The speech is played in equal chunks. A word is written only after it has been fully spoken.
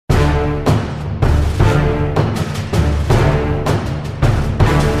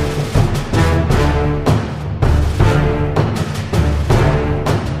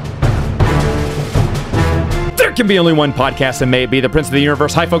There can be only one podcast, and may it be the Prince of the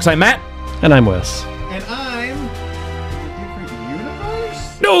Universe. Hi, folks. I'm Matt. And I'm Wes. And I'm a different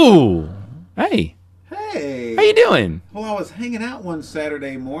universe? No. Hey. Hey. How you doing? Well, I was hanging out one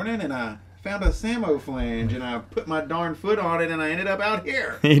Saturday morning, and I found a Samo flange, and I put my darn foot on it, and I ended up out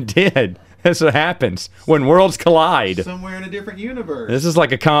here. You did. That's what happens when worlds collide. Somewhere in a different universe. This is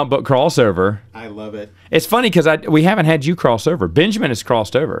like a comic book crossover. I love it. It's funny because we haven't had you cross over. Benjamin has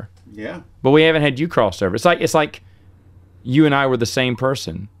crossed over. Yeah. But we haven't had you crossed over. It's like you and I were the same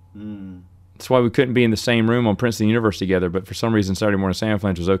person. That's why we couldn't be in the same room on Prince of the Universe together, but for some reason Saturday Morning Sam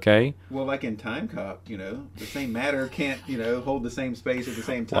Flange was okay. Well, like in Time Cop, the same matter can't, hold the same space at the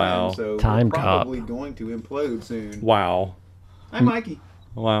same time. Wow. So Time we're Cop. probably going to implode soon. Wow. Hi, Mikey.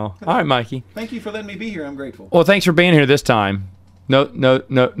 Wow. All right, Mikey. Thank you for letting me be here. I'm grateful. Well, thanks for being here this time. No school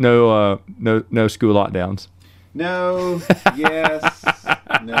lockdowns. No, yes,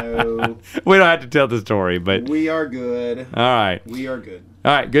 no. We don't have to tell the story, but We are good. all right. We are good.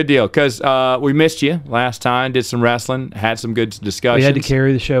 All right, good deal. Because we missed you last time, did some wrestling, had some good discussions. We had to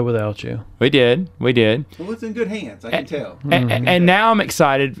carry the show without you. We did. Well, it's in good hands. I can tell. And now I'm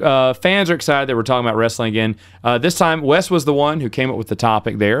excited. Fans are excited that we're talking about wrestling again. This time, Wes was the one who came up with the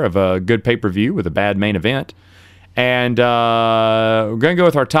topic there of a good pay-per-view with a bad main event. And we're going to go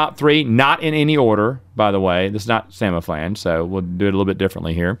with our top three, not in any order, by the way. This is not Samo Flange, so we'll do it a little bit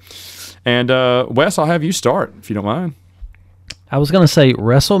differently here. And Wes, I'll have you start, if you don't mind. I was going to say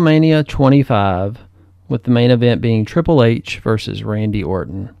WrestleMania 25, with the main event being Triple H versus Randy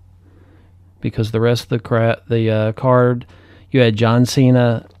Orton. Because the rest of the card, you had John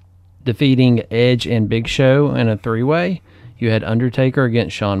Cena defeating Edge and Big Show in a three-way. You had Undertaker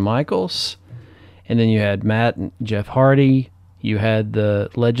against Shawn Michaels. And then you had Matt and Jeff Hardy. You had the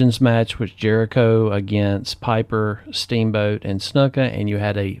Legends match with Jericho against Piper, Steamboat, and Snuka. And you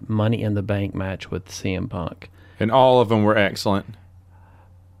had a Money in the Bank match with CM Punk. And all of them were excellent.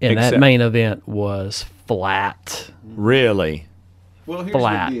 And Except- that main event was flat. Really? Well, here's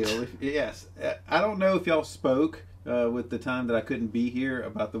Flat. the deal. Yes, I don't know if y'all spoke with the time that I couldn't be here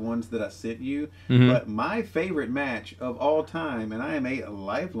about the ones that I sent you, but my favorite match of all time, and I am a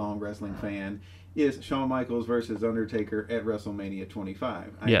lifelong wrestling fan, is Shawn Michaels versus Undertaker at WrestleMania 25.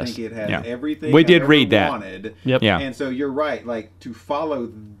 I Yes. think it has Yeah. everything We I did ever read that. wanted. Yep. Yeah. And so you're right. Like, to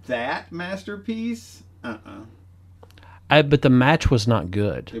follow that masterpiece, But the match was not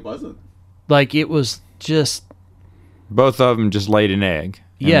good. it wasn't. Like, it was just... Both of them just laid an egg.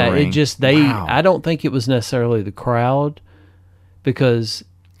 in Yeah, the it ring. just... Wow. I don't think it was necessarily the crowd, because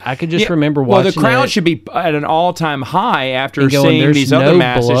I could just Yeah, remember well, watching the crowd it should be at an all-time high after and going, seeing there's these no other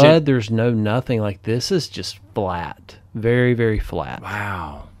matches. blood, there's no nothing. Like, this is just flat. Very, very flat.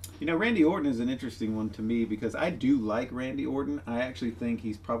 Wow. Randy Orton is an interesting one to me because I do like Randy Orton. I actually think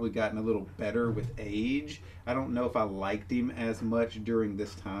he's probably gotten a little better with age. I don't know if I liked him as much during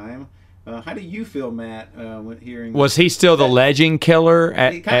this time. How do you feel, Matt, when hearing... Was he still the legend killer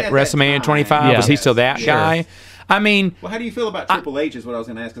at Kinda at that WrestleMania time. 25? Yeah. Was he still that Yes, guy? yes. I mean, Well, how do you feel about Triple H is what I was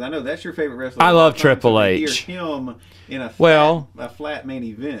going to ask, because I know that's your favorite wrestler. I of all love time, Triple so to H. hear him in a flat main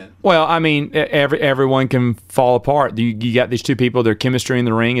event. everyone can fall apart. You got these two people, their chemistry in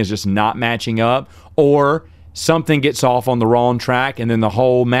the ring is just not matching up, or something gets off on the wrong track, and then the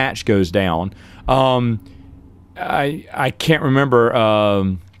whole match goes down. I can't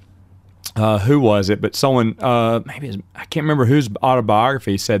remember who was it, but someone I can't remember whose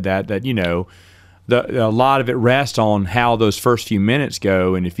autobiography said that a lot of it rests on how those first few minutes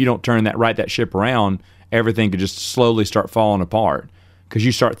go, and if you don't turn that ship around, everything could just slowly start falling apart. Because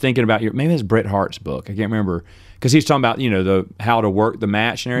you start thinking about maybe it's Bret Hart's book, I can't remember, because he's talking about the how to work the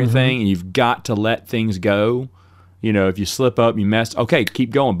match and everything, and you've got to let things go. If you slip up, you mess. Okay,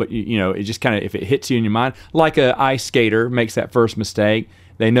 keep going, but it just kind of, if it hits you in your mind, like a ice skater makes that first mistake.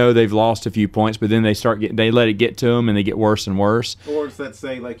 They know they've lost a few points, but then they let it get to them, and they get worse and worse. Or it's, let's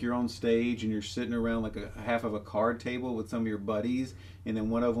say, like you're on stage and you're sitting around like a half of a card table with some of your buddies, and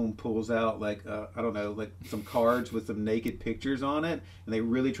then one of them pulls out like some cards with some naked pictures on it, and they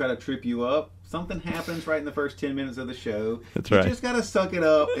really try to trip you up. Something happens right in the first 10 minutes of the show. That's you right. just got to suck it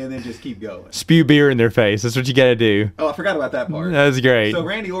up and then just keep going. Spew beer in their face. That's what you got to do. Oh, I forgot about that part. That's great. So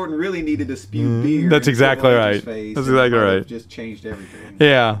Randy Orton really needed to spew beer. That's in exactly Triple right. H's face, That's and exactly it might have right. Just changed everything.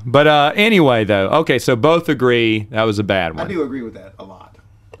 Yeah, but anyway, though. Okay, so both agree that was a bad one. I do agree with that a lot.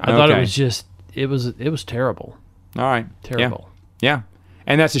 I thought it Okay. was just... It was terrible. All right. Terrible. Yeah.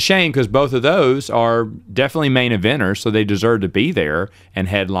 And that's a shame because both of those are definitely main eventers, so they deserve to be there and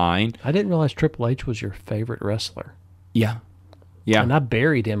headline. I didn't realize Triple H was your favorite wrestler. Yeah. Yeah. And I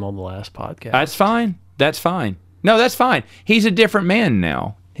buried him on the last podcast. That's fine. That's fine. No, that's fine. He's a different man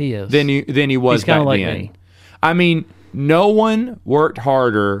now He is. than he was He's kinda back like then. me. I mean, no one worked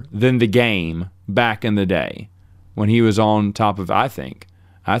harder than the game back in the day when he was on top of. I think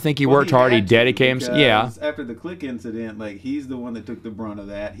he Well, worked hard. He had to, dedicated himself. Yeah. because after the Click incident, like he's the one that took the brunt of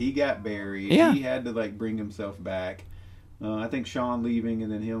that. He got buried. Yeah. He had to like bring himself back. I think Sean leaving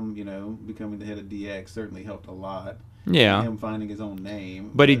and then him, becoming the head of DX certainly helped a lot. Yeah. Him finding his own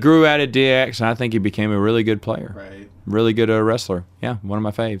name. But he grew out of DX, and I think he became a really good player. Right. Really good wrestler. Yeah, one of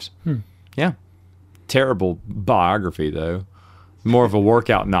my faves. Yeah. Terrible biography, though. More of a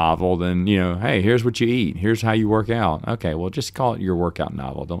workout novel than, hey, here's what you eat. Here's how you work out. Okay, well, just call it your workout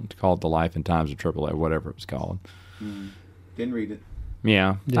novel. Don't call it The Life and Times of Triple H, whatever it was called. Didn't read it.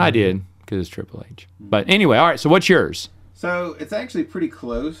 Yeah, I did, because it's Triple H. But anyway, all right, so what's yours? So it's actually pretty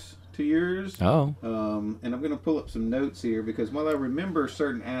close to yours. Oh. And I'm going to pull up some notes here because while I remember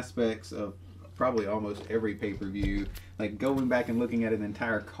certain aspects of probably almost every pay-per-view, like going back and looking at an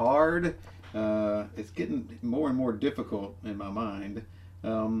entire card, it's getting more and more difficult in my mind.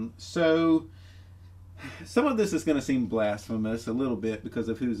 So some of this is going to seem blasphemous a little bit because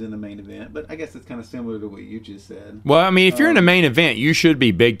of who's in the main event, but I guess it's kind of similar to what you just said. Well, I mean, if you're in a main event, you should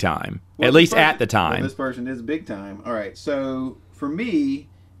be big time, Well, at this least person- at the time. Well, this person is big time. All right, so for me,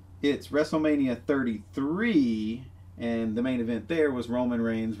 it's WrestleMania 33, and the main event there was Roman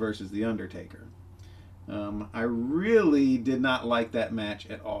Reigns versus The Undertaker. I really did not like that match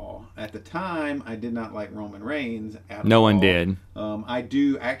at all. At the time, I did not like Roman Reigns at all. No one did. I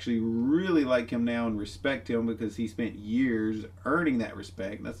do actually really like him now and respect him because he spent years earning that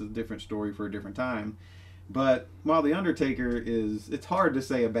respect. That's a different story for a different time. But while The Undertaker it's hard to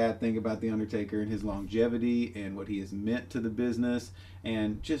say a bad thing about The Undertaker and his longevity and what he has meant to the business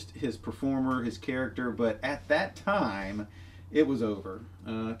and just his performer, his character. But at that time, it was over.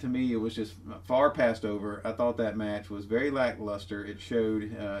 To me, it was just far past over. I thought that match was very lackluster. It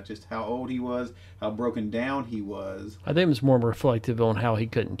showed just how old he was, how broken down he was. I think it was more reflective on how he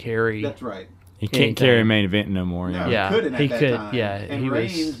couldn't carry. That's right. He can't carry a main event no more. No, Yeah, he couldn't at he that could, time. yeah, And he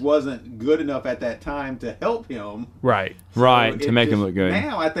was- Reigns wasn't good enough at that time to help him. Right. Right, So to it make him just- look good.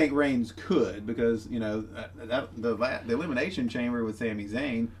 Now I think Reigns could because the Elimination Chamber with Sami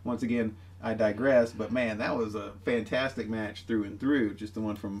Zayn. Once again, I digress, but man, that was a fantastic match through and through. Just the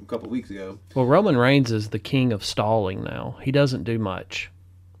one from a couple weeks ago. Well, Roman Reigns is the king of stalling now. He doesn't do much.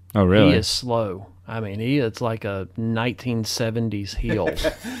 Oh, really? He is slow. I mean, it's like a 1970s heel,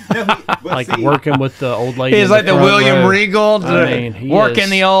 But like see, working with the old lady. He's in like the front William row. Regal, I mean, he working is-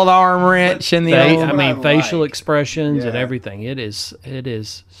 the old arm wrench and the Fa- old. I mean, what I facial like. expressions and Yeah. everything. It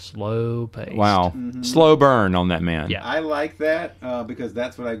is slow paced. Wow, slow burn on that man. Yeah. I like that because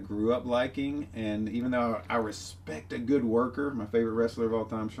that's what I grew up liking. And even though I respect a good worker, my favorite wrestler of all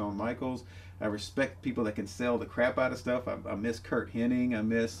time, Shawn Michaels, I respect people that can sell the crap out of stuff. I miss Kurt Hennig. I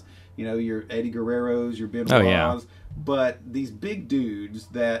miss, your Eddie Guerreros, your Benoit's. Oh, yeah. But these big dudes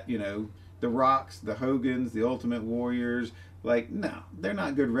that, the Rocks, the Hogans, the Ultimate Warriors, no, they're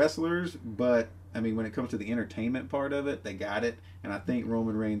not good wrestlers. But, I mean, when it comes to the entertainment part of it, they got it. And I think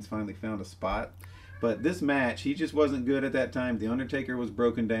Roman Reigns finally found a spot. But this match, he just wasn't good at that time. The Undertaker was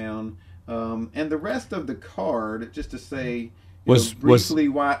broken down. And the rest of the card, just to say briefly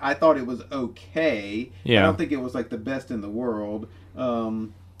why I thought it was okay. Yeah. I don't think it was like the best in the world.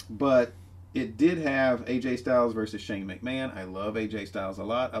 But it did have AJ Styles versus Shane McMahon. I love AJ Styles a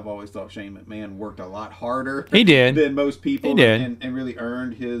lot. I've always thought Shane McMahon worked a lot harder He did. than most people. He did. And really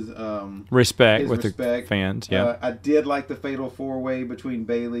earned his Respect his with respect. the fans. Yeah. I did like the fatal four-way between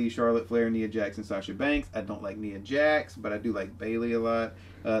Bayley, Charlotte Flair, Nia Jax, and Sasha Banks. I don't like Nia Jax, but I do like Bayley a lot.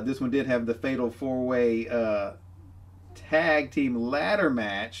 This one did have the fatal four-way tag team ladder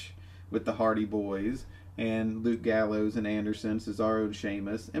match with the Hardy Boys and Luke Gallows and Anderson, Cesaro and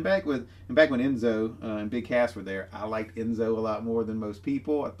Sheamus. And back when Enzo and Big Cass were there, I liked Enzo a lot more than most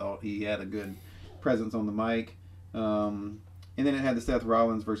people. I thought he had a good presence on the mic. And then it had the Seth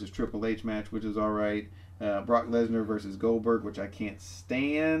Rollins versus Triple H match, which is all right. Brock Lesnar versus Goldberg, which I can't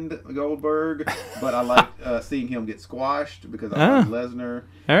stand Goldberg, but I like seeing him get squashed because I love Lesnar.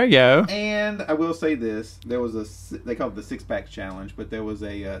 There you go. And I will say this: there was they call it the Six Pack Challenge, but there was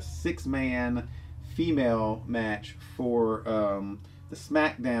a six-man female match for the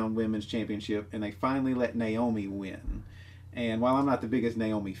SmackDown Women's Championship, and they finally let Naomi win. And while I'm not the biggest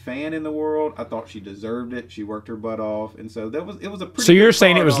Naomi fan in the world, I thought she deserved it. She worked her butt off, and so it was a pretty. So you're good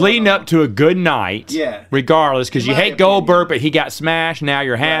saying it card was all leading in all. up to a good night. Yeah. Regardless, because In you my hate opinion. Goldberg, but he got smashed. Now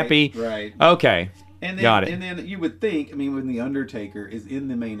you're happy. Right. Okay. And then, Got it. And then you would think, I mean, when The Undertaker is in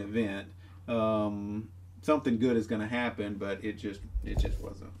the main event, something good is going to happen, but it just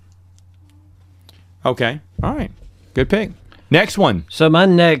wasn't. Okay. All right. Good pick. Next one. So my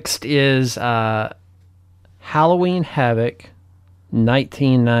next is Halloween Havoc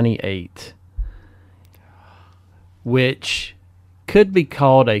 1998, which could be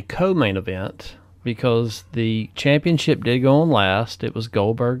called a co-main event because the championship did go on last. It was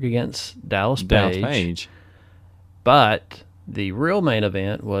Goldberg against Dallas Page. But the real main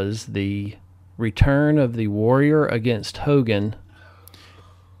event was the return of the Warrior against Hogan.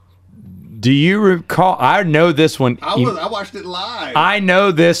 Do you recall? I know this one. I watched it live. I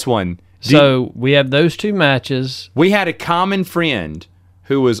know this one. So we have those two matches. We had a common friend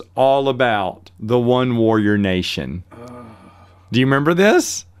who was all about the One Warrior Nation. Do you remember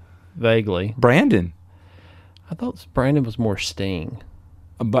this? Vaguely. Brandon. I thought Brandon was more Sting.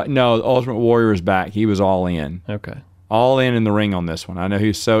 But no, the Ultimate Warrior is back. He was all in. Okay. All in the ring on this one. I know he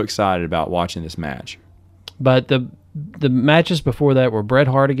was so excited about watching this match. But the matches before that were Bret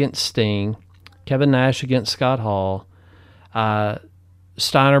Hart against Sting, Kevin Nash against Scott Hall,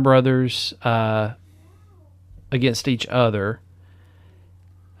 Steiner Brothers against each other.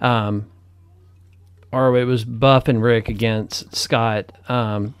 Or it was Buff and Rick against Scott.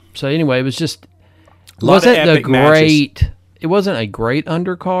 So anyway, it was just wasn't a great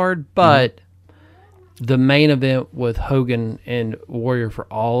undercard, but the main event with Hogan and Warrior for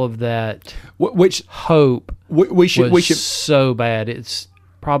all of that, which hope we should so bad. It's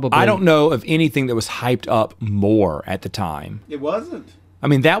probably I don't know of anything that was hyped up more at the time. It wasn't. I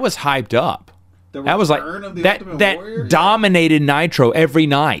mean, that was hyped up. That was like that Warrior? dominated Nitro every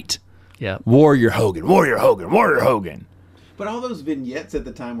night. Yeah. Warrior Hogan, Warrior Hogan, Warrior Hogan. But all those vignettes at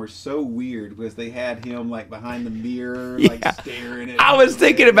the time were so weird because they had him like behind the mirror, Yeah. like staring at. I was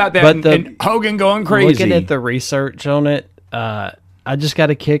thinking about that, But and Hogan going crazy. Looking at the research on it, I just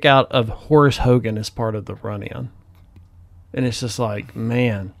got a kick out of Horace Hogan as part of the run-in. And it's just like,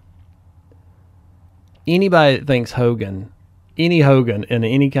 man, anybody that thinks any Hogan in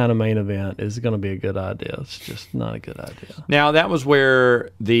any kind of main event is going to be a good idea. It's just not a good idea. Now, that was where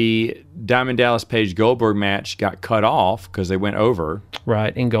the Diamond Dallas Page Goldberg match got cut off because they went over.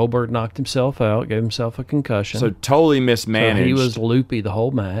 Right, and Goldberg knocked himself out, gave himself a concussion. So totally mismanaged. So he was loopy the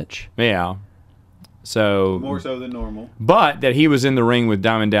whole match. Yeah. So more so than normal. But that he was in the ring with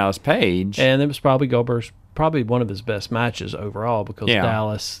Diamond Dallas Page. And it was probably Goldberg's one of his best matches overall because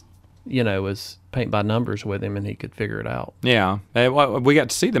Dallas, was paint by numbers with him and he could figure it out. Yeah. We got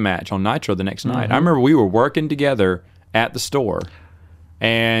to see the match on Nitro the next night. Mm-hmm. I remember we were working together at the store.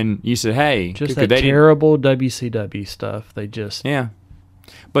 And you said, hey. Just that terrible WCW stuff. They just... Yeah.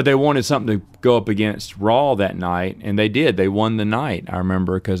 But they wanted something to go up against Raw that night, and they did. They won the night, I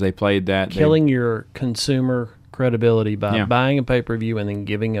remember, because they played that. Killing your consumer credibility by buying a pay-per-view and then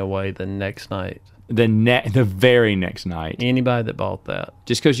giving away the next night. The very next night. Anybody that bought that.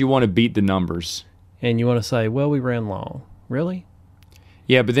 Just because you want to beat the numbers. And you want to say, well, we ran long. Really?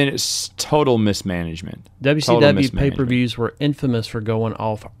 Yeah, but then it's total mismanagement. WCW pay-per-views were infamous for going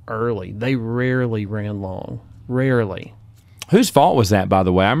off early. They rarely ran long. Rarely. Whose fault was that, by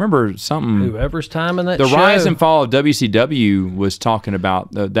the way? I remember something. Whoever's timing that The show. Rise and Fall of WCW was talking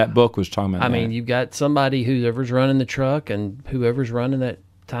about, that book was talking about I mean, you've got somebody whoever's running the truck and whoever's running that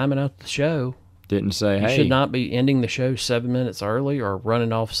timing out the show. Didn't say, hey. You should not be ending the show 7 minutes early or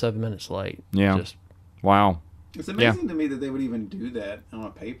running off 7 minutes late. Yeah. Wow. It's amazing to me that they would even do that on a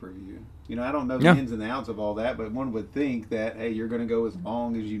pay-per-view. I don't know the ins and outs of all that, but one would think that, hey, you're going to go as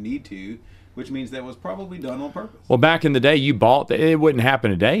long as you need to, which means that was probably done on purpose. Well, back in the day, you bought it wouldn't happen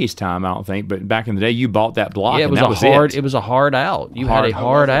today's time, I don't think. But back in the day, you bought that block. Yeah, it was It was a hard out. You had a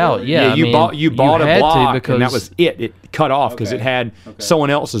hard out. Yeah, you bought a block, because and that was it. It cut off because it had someone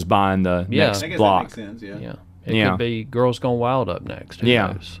else is buying the next I guess block. That makes sense. Yeah. It could be Girls Gone Wild up next. Who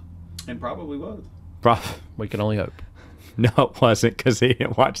knows? And probably was. We can only hope. No, it wasn't because he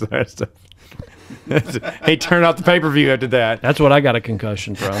didn't watch the rest of it. He turned off the pay-per-view after that. That's what I got a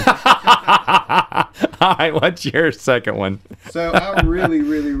concussion from. All right, what's your second one? So I really,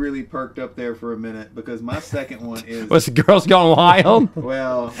 really, really perked up there for a minute because my second one is... What's the Girls Gone Wild?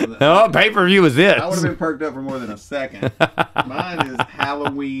 Well... No, pay-per-view was this. I would have been perked up for more than a second. Mine is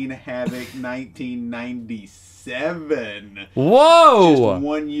Halloween Havoc 1997. Whoa! Just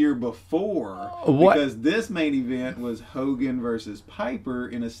 1 year before. What? Because this main event was Hogan versus Piper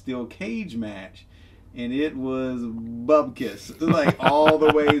in a steel cage match. And it was bubkiss, like all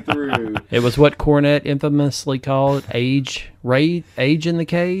the way through. It was what Cornette infamously called age in the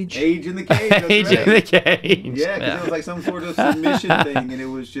cage. Age in the cage. That's Age right. in the cage. Yeah, because it was like some sort of submission thing, and it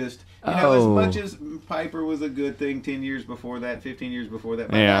was just, as much as Piper was a good thing 10 years before that, 15 years before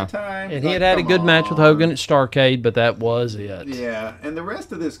that, by that time. And he had a good match with Hogan at Starrcade, but that was it. Yeah, and the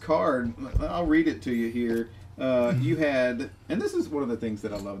rest of this card, I'll read it to you here. You had, and this is one of the things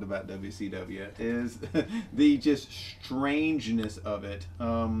that I loved about WCW is the just strangeness of it.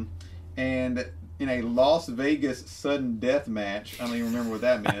 And in a Las Vegas sudden death match, I don't even remember what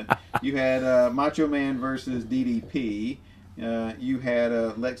that meant. You had Macho Man versus DDP. You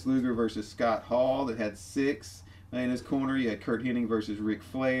had Lex Luger versus Scott Hall that had 6 in his corner. You had Kurt Hennig versus Ric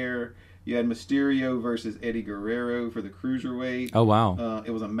Flair. You had Mysterio versus Eddie Guerrero for the Cruiserweight. Oh, wow. It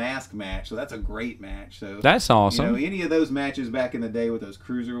was a mask match, so that's a great match. So That's awesome. You know, any of those matches back in the day with those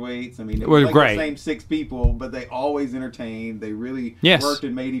Cruiserweights, I mean, it Were was like great. the same 6 people, but they always entertained. They really Yes. worked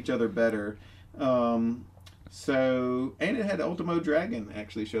and made each other better. So, and it had Ultimo Dragon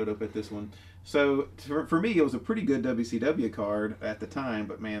actually showed up at this one. So for me, it was a pretty good WCW card at the time,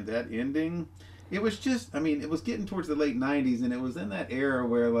 but man, that ending, it was just, I mean, it was getting towards the late 90s, and it was in that era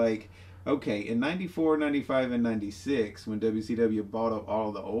where, like, okay, in 94, 95, and 96, when WCW bought up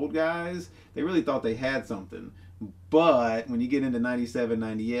all the old guys, they really thought they had something. But when you get into 97,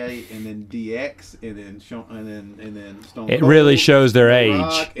 98, and then DX, and then Stone Cold, It really shows their The age.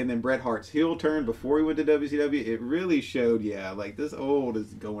 Rock, and then Bret Hart's heel turn before he went to WCW, it really showed, like, this old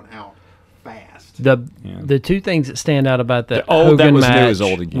is going out fast. The two things that stand out about that The old that Hogan was new match is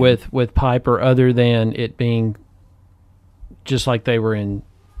old again. with Piper, other than it being just like they were in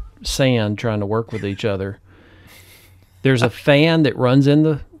sand trying to work with each other, there's a fan that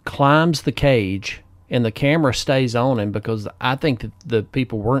climbs the cage, and the camera stays on him because I think that the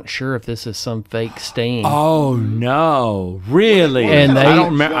people weren't sure if this is some fake Sting. Oh, no. Really? And I they-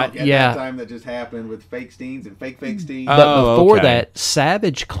 don't remember at yeah. that time that just happened with fake Steens and fake Steens. But Oh, before okay. that,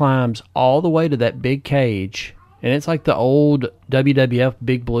 Savage climbs all the way to that big cage, and it's like the old WWF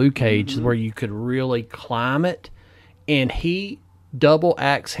Big Blue cage where you could really climb it, and he double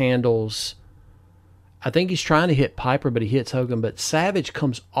axe handles. I think he's trying to hit Piper, but he hits Hogan. But Savage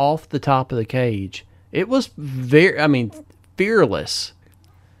comes off the top of the cage. It was fearless.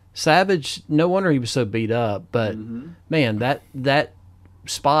 Savage, no wonder he was so beat up. But man, that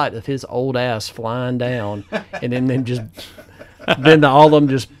spot of his old ass flying down, and then just all of them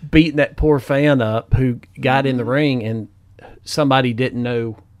just beating that poor fan up who got in the ring, and somebody didn't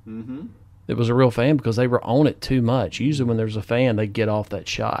know it was a real fan because they were on it too much. Usually when there's a fan, they get off that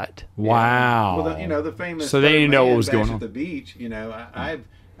shot. Wow. Well, the famous. So they didn't know what was Bash going at on. the beach.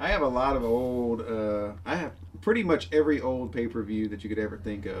 I have a lot of old. I have pretty much every old pay-per-view that you could ever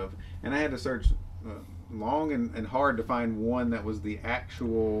think of, and I had to search long and hard to find one that was the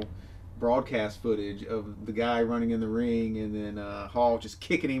actual broadcast footage of the guy running in the ring, and then Hall just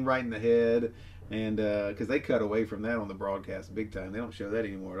kicking him right in the head, and because they cut away from that on the broadcast big time, they don't show that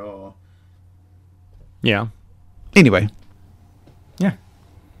anymore at all. Yeah. Anyway. Yeah.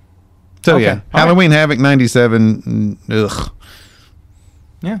 So Okay. yeah, All right. Halloween Havoc 97. Ugh.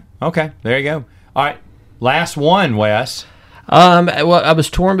 Yeah. Okay. There you go. All right. Last one, Wes. Well, I was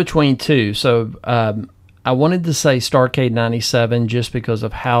torn between two. So I wanted to say Starrcade 97 just because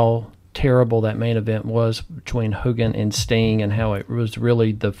of how terrible that main event was between Hogan and Sting, and how it was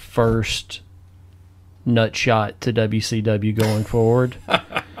really the first nut shot to WCW going forward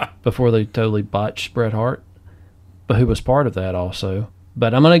before they totally botched Bret Hart, but who was part of that also.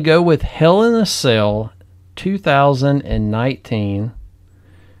 But I'm going to go with Hell in a Cell 2019,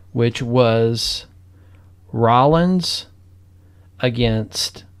 which was Rollins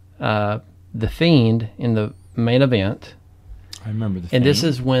against The Fiend in the main event. I remember the And this thing.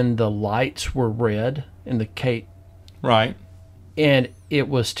 is when the lights were red in the cape. Right. And it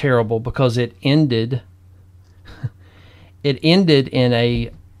was terrible because it ended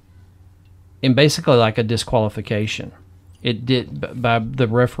in basically like a disqualification. It did, by the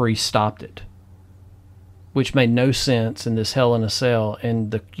referee stopped it, which made no sense in this Hell in a Cell.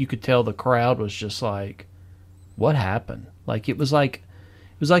 And you could tell the crowd was just like, what happened? Like it was like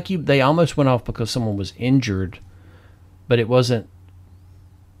they almost went off because someone was injured, but it wasn't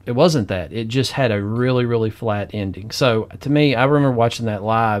that. It just had a really, really flat ending. So to me, I remember watching that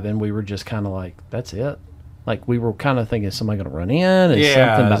live, and we were just kind of like, that's it. Like we were kind of thinking, is somebody going to run in? Is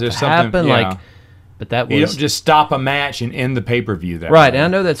Yeah, something is about there to something- happen? yeah. Like, but that You was don't just stop a match and end the pay-per-view that right. way. And I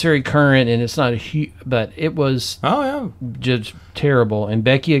know that's very current, and it's not a huge, but it was Oh, yeah. just terrible. And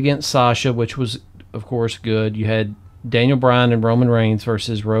Becky against Sasha, which was, of course, good. You had Daniel Bryan and Roman Reigns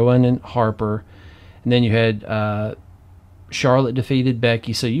versus Rowan and Harper. And then you had Charlotte defeated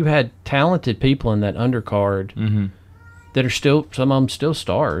Becky. So you had talented people in that undercard that are still, some of them still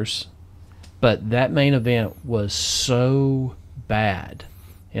stars. But that main event was so bad.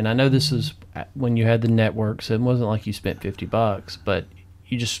 And I know this is when you had the network, so it wasn't like you spent $50, but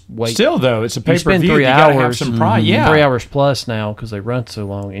you just wait. Still, though, it's a You pay-per-view. spend You 3 got to have hours, some pride. Yeah. 3 hours plus now because they run so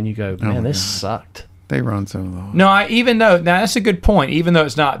long, and you go, man, this sucked. They run so long. No, even though now that's a good point. Even though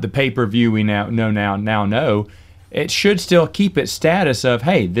it's not the pay-per-view we now know, it should still keep its status of,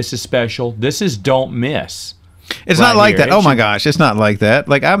 hey, this is special. This is don't miss. It's right not like here. that. Oh my gosh, it's not like that.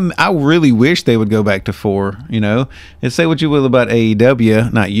 Like I really wish they would go back to 4. You know, and say what you will about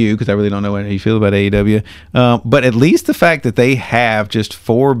AEW, not you, because I really don't know how you feel about AEW. But at least the fact that they have just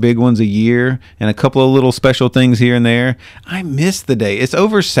 4 big ones a year and a couple of little special things here and there. I miss the day. It's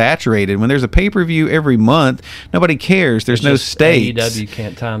oversaturated. When there's a pay-per-view every month, nobody cares. There's no stakes. AEW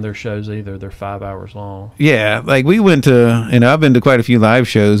can't time their shows either. They're 5 hours long. Yeah, like we went to, I've been to quite a few live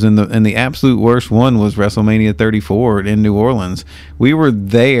shows, and the absolute worst one was WrestleMania 34 in New Orleans. We were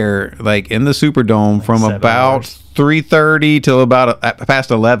there like in the Superdome from 7 about hours. 3:30 till about past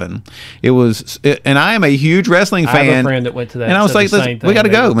 11. And I am a huge wrestling fan. I have a friend that went to that. and I was said like, the same we got to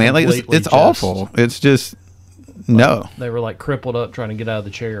thing. They go, were man. Like completely it's awful. It's just no. They were like crippled up trying to get out of the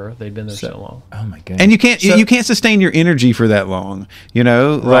chair. They'd been there so long. Oh my god! And you can't sustain your energy for that long,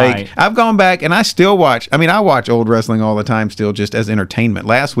 Like Right. I've gone back and I still watch. I mean, I watch old wrestling all the time, still just as entertainment.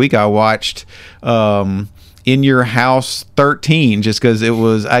 Last week I watched In Your House 13, just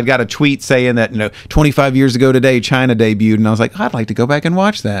because I'd got a tweet saying that 25 years ago today China debuted, and I was like, I'd like to go back and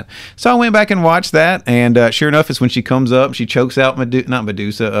watch that. So I went back and watched that, and sure enough, it's when she comes up, she chokes out not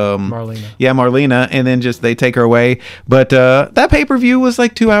Medusa, Marlena. Yeah, Marlena, and then just they take her away. But that pay-per-view was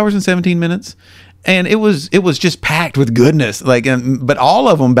like 2 hours and 17 minutes. And it was just packed with goodness. But all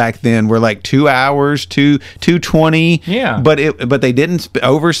of them back then were like 2 hours, 2:20. Yeah. But they didn't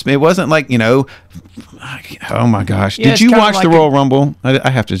It wasn't like Oh my gosh! Yeah, Did it's you kinda watch like the Royal Rumble? I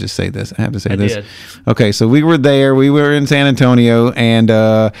have to just say this. I have to say this. did. Okay, so we were there. We were in San Antonio, and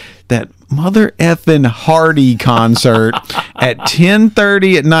that mother effing Hardy concert at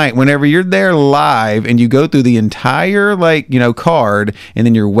 10:30 at night. Whenever you're there live and you go through the entire card, and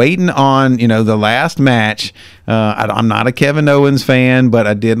then you're waiting on the last match. I'm not a Kevin Owens fan, but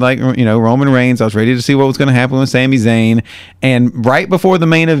I did like Roman Reigns. I was ready to see what was going to happen with Sami Zayn. And right before the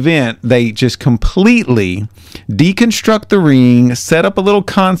main event, they just completely deconstruct the ring, set up a little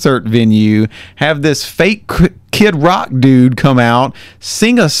concert venue, have this fake Kid Rock dude come out,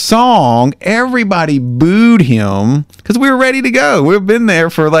 sing a song. Everybody booed him because we were ready to go. We've been there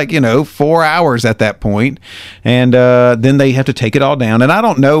for 4 hours at that point, and then they have to take it all down. And I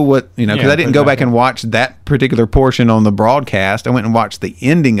don't know what because I didn't go back and watch that particular portion on the broadcast. I went and watched the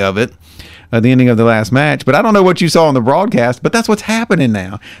ending of it. The ending of the last match, but I don't know what you saw on the broadcast, but that's what's happening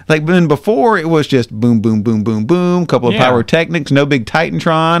now. Like before, it was just boom, boom, boom, boom, boom, couple of pyrotechnics, no big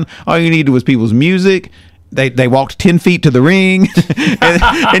Titantron. All you needed was people's music. They walked 10 feet to the ring,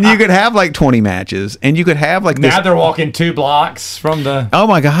 and you could have 20 matches, and you could have this. Now they're walking 2 blocks from the. Oh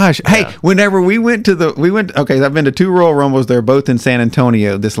my gosh! Hey, whenever we went, okay, I've been to 2 Royal Rumbles. They're both in San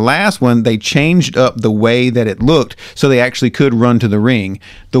Antonio. This last one, they changed up the way that it looked, so they actually could run to the ring.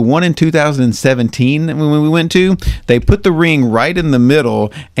 The one in 2017 when we went to, they put the ring right in the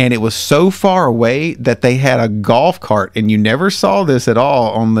middle, and it was so far away that they had a golf cart, and you never saw this at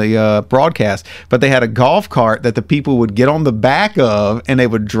all on the broadcast, but they had a golf cart that the people would get on the back of, and they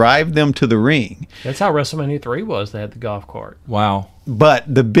would drive them to the ring. That's how WrestleMania 3 was. They had the golf cart. Wow.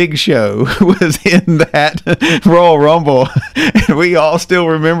 But the Big Show was in that Royal Rumble, and we all still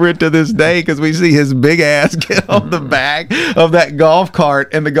remember it to this day because we see his big ass get on the back of that golf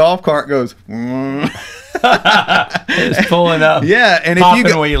cart, and the golf cart goes. It's pulling up. Yeah, and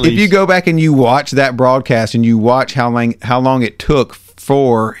if you go back and you watch that broadcast and you watch how long it took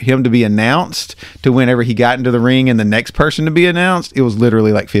for him to be announced to whenever he got into the ring and the next person to be announced, it was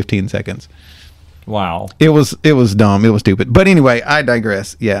literally 15 seconds. Wow. It was dumb. It was stupid. But anyway, I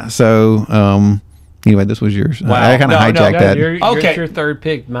digress. Yeah. So anyway, this was yours. Wow. I kind of hijacked that. Yours your third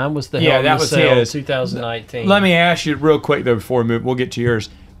pick. Mine was the Hell in that a was Cell his. 2019. Let me ask you real quick though before we move. We'll get to yours.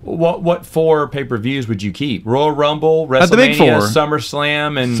 What 4 pay-per-views would you keep? Royal Rumble, WrestleMania, the big 4.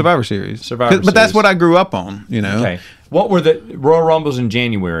 SummerSlam, and Survivor Series. Survivor But that's Series. what I grew up on. Okay. What were the Royal Rumbles in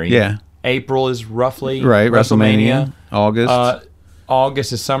January? Yeah. April is roughly Right. WrestleMania. August.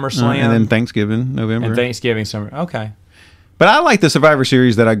 August is SummerSlam. And then Thanksgiving, November. And Thanksgiving, summer. Okay. But I like the Survivor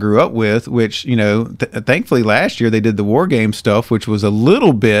Series that I grew up with, which, thankfully last year they did the War Game stuff, which was a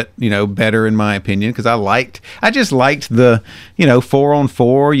little bit, better in my opinion, because I just liked the,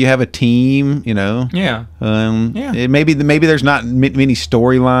 4-on-4, you have a team, Yeah. Maybe there's not many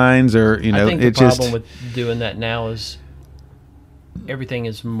storylines or, I think it the problem with doing that now is everything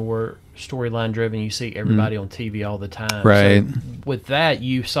is more storyline driven. You see everybody on TV all the time. Right. So with that,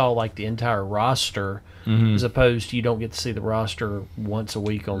 you saw the entire roster. As opposed to you don't get to see the roster once a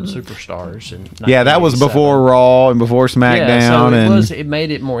week on Superstars. And yeah, that was before Raw and before SmackDown. Yeah, so it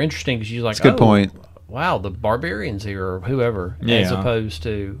made it more interesting because you're like, that's a good point. wow, the Barbarians here or whoever, as Yeah. opposed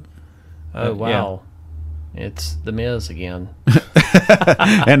to, oh wow, it's the Miz again.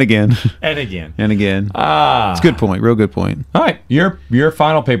 And again, And again. and again. Ah. It's a good point. Real good point. All right. Your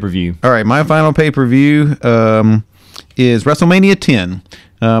final pay-per-view. All right, my final pay-per-view is WrestleMania 10.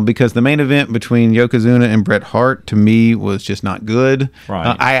 Because the main event between Yokozuna and Bret Hart, to me, was just not good.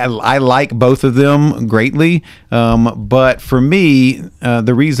 Right. I like both of them greatly, but for me,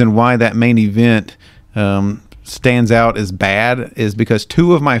 the reason why that main event stands out as bad is because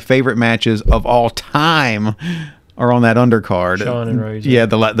two of my favorite matches of all time are on that undercard. Shawn and Razor. Yeah,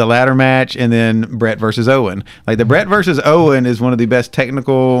 the ladder match, and then Bret versus Owen. Like the Bret versus Owen is one of the best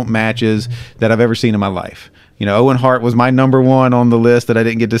technical matches that I've ever seen in my life. You know, Owen Hart was my number one on the list that I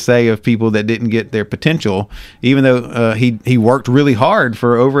didn't get to say of people that didn't get their potential, even though he worked really hard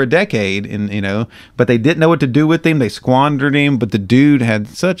for over a decade, and but they didn't know what to do with him. They squandered him, but the dude had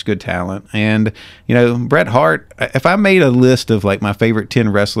such good talent. And Bret Hart. If I made a list of like my favorite 10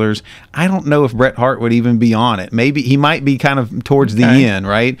 wrestlers, I don't know if Bret Hart would even be on it. Maybe he might be kind of towards the end,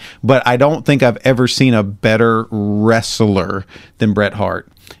 right? But I don't think I've ever seen a better wrestler than Bret Hart.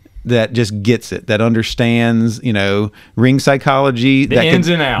 That just gets it, that understands, ring psychology, The ins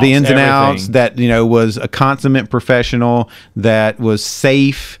and outs, the ins and everything. outs, that, was a consummate professional, that was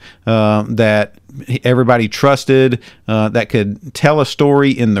safe, that everybody trusted, that could tell a story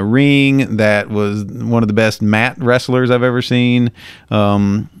in the ring, that was one of the best mat wrestlers I've ever seen.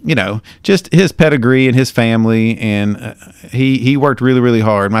 Just his pedigree and his family, and he worked really, really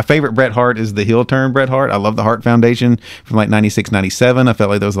hard. My favorite Bret Hart is the heel turn Bret Hart. I love the Hart Foundation from like 96, 97. I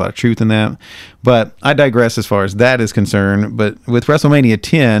felt like there was a lot of truth in that. But I digress as far as that is concerned. But with WrestleMania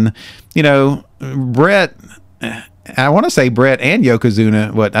 10, Bret... I want to say Bret and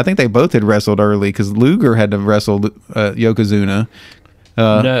Yokozuna. I think they both had wrestled early because Luger had to wrestle Yokozuna.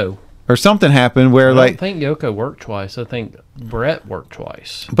 No. Or something happened where I don't think Yoko worked twice. I think Bret worked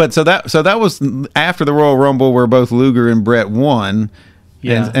twice. But so that was after the Royal Rumble where both Luger and Bret won.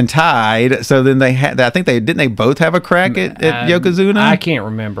 Yeah. And tied. So then they had. I think they both have a crack at Yokozuna. I can't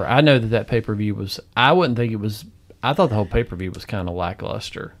remember. I know that pay-per-view was. I wouldn't think it was. I thought the whole pay-per-view was kind of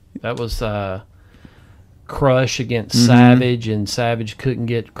lackluster. That was Crush against Savage, and Savage couldn't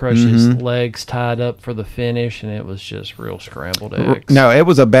get Crush's legs tied up for the finish, and it was just real scrambled eggs. No, it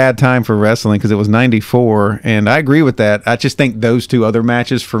was a bad time for wrestling because it was 94, and I agree with that. I just think those two other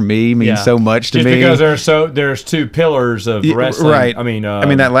matches for me mean so much to Just me. because there's two pillars of wrestling. Right. I mean,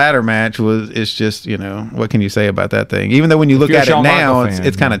 that ladder match it's just, what can you say about that thing? Even though when you look you're a at it Shawn now, Michaels fan,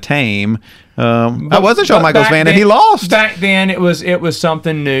 it's kind yeah. of tame. I was a Shawn Michaels back fan, then, and he lost. Back then, it was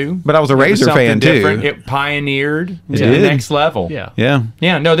something new. But I was a It was Razor something fan, too. different. It pioneered to the did. next level. Yeah. Yeah.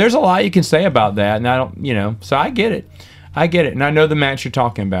 Yeah, no, there's a lot you can say about that, and I don't, so I get it. And I know the match you're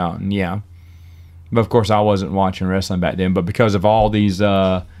talking about, and yeah. But of course, I wasn't watching wrestling back then, but because of all these,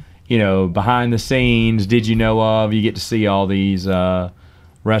 behind the scenes, did you know of, you get to see all these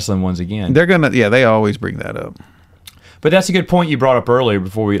wrestling ones again. They always bring that up. But that's a good point you brought up earlier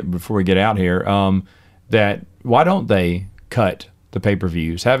before we get out here, that why don't they cut the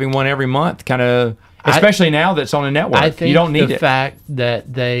pay-per-views? Having one every month, kind of, especially now that's on a network. I think you don't need the it. fact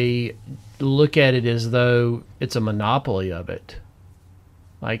that they look at it as though it's a monopoly of it.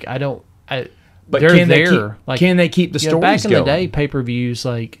 Like But they're can they there. keep, Like can they keep the stories back in going? the day, pay-per-views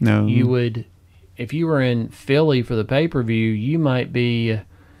No. you would, if you were in Philly for the pay-per-view, you might be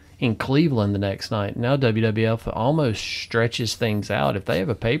in Cleveland the next night. Now WWF almost stretches things out. If they have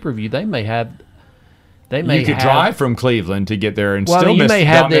a pay-per-view, they may have. You could drive from Cleveland to get there and Well, still you miss, may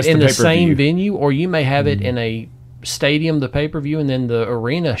have not miss it in the the pay-per-view. same venue, or you may have it in a stadium, the pay-per-view, and then the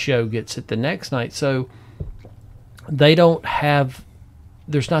arena show gets it the next night. So they don't have.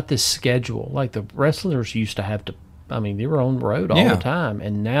 There's not this schedule like the wrestlers used to have to. I mean, they were on the road all Yeah. the time,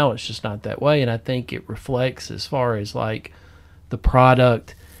 and now it's just not that way. And I think it reflects as far as like the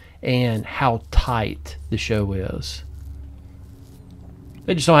product and how tight the show is.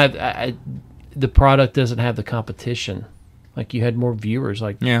 They just don't have the product doesn't have the competition. Like you had more viewers.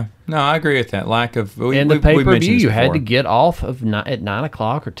 Like Yeah, no, I agree with that. Lack of and the pay per view, you had to get off of at 9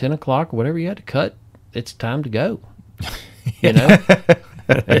 o'clock or 10 o'clock or whatever you had to cut. It's time to go.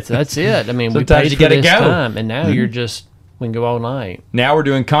 That's it. I mean, Sometimes we paid you for gotta this go. time, and now you're just we can go all night. Now we're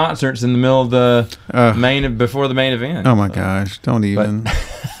doing concerts in the middle of the before the main event. Oh my gosh! Don't even.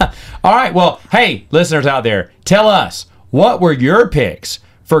 All right, well, hey, listeners out there, tell us what were your picks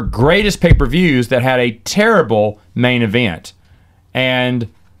for greatest pay-per-views that had a terrible main event, and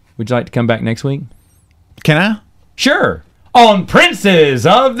would you like to come back next week? Can I? Sure. On Princes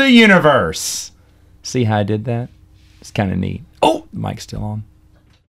of the Universe. See how I did that? It's kind of neat. Oh, the mic's still on.